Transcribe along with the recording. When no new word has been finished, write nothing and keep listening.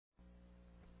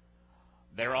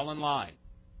They're all in line.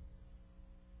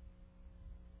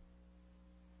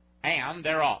 And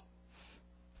they're off.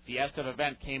 Fiesta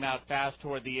Event came out fast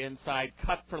toward the inside.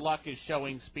 Cut for Luck is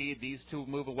showing speed. These two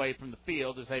move away from the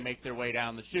field as they make their way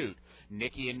down the chute.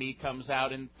 Nicky and Me comes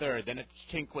out in third. Then it's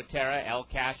Cinque Terre. El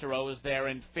Cashareau is there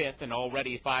in fifth and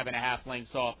already 5.5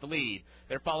 lengths off the lead.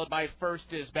 They're followed by First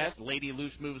is Best. Lady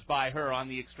Loushe moves by her on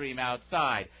the extreme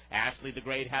outside. Ashley the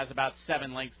Great has about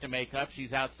 7 lengths to make up.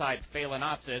 She's outside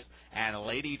Phalaenopsis. And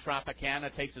Lady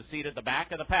Tropicana takes a seat at the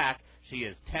back of the pack. She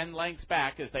is 10 lengths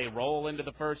back as they roll into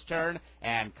the first turn,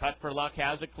 and Cut for Luck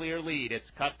has a clear lead. It's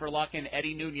Cut for Luck and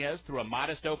Eddie Nunez through a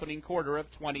modest opening quarter of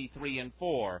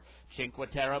 23-4.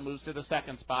 Cinque Terre moves to the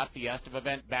second spot. Fiesta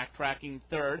Event backtracking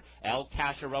third. El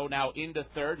Cashareau now into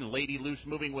third, and Lady Loushe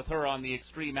moving with her on the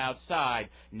extreme outside.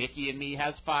 Nicky and Me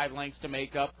has 5 lengths to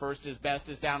make up. First is Best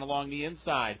is down along the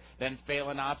inside. Then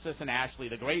Phalaenopsis and Ashley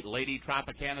the Great. Lady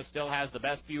Tropicana still has the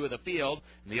best view of the field.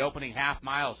 And the opening half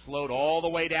mile slowed all the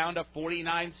way down to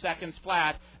 49 seconds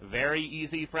flat. Very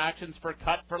easy fractions for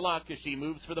Cut for Luck as she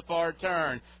moves for the far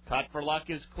turn. Cut for Luck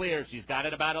is clear. She's got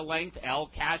it about a length. El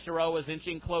Cashareau is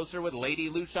inching closer with Lady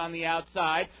Loushe on the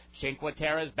outside. Cinque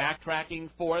Terre is backtracking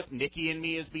fourth. Nicky and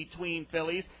Me is between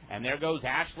fillies. And there goes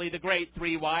Ashley the Great,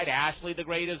 3 wide. Ashley the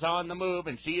Great is on the move,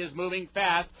 and she is moving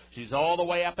fast. She's all the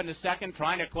way up into second,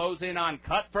 trying to close in on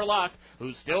Cut for Luck,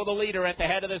 who's still the leader at the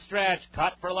head of the stretch.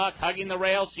 Cut for Luck hugging the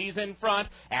rail. She's in front.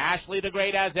 Ashley the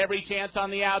Great has every chance on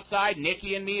the outside.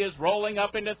 Nicky and Me is rolling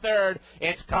up into third.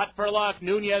 It's Cut for Luck.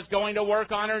 Nunez going to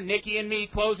work on her. Nicky and Me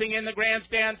closing in the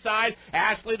grandstand side.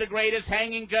 Ashley the Great is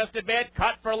hanging just a bit.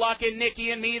 Cut for Luck and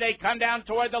Nicky and Me. They come down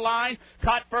toward the line.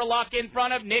 Cut for Luck in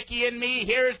front of Nicky and Me.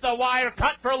 Here's the wire.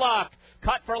 Cut for Luck.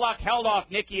 Cut for Luck held off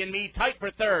Nicky and Me tight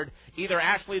for third. Either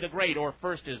Ashley the Great or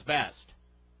First is Best.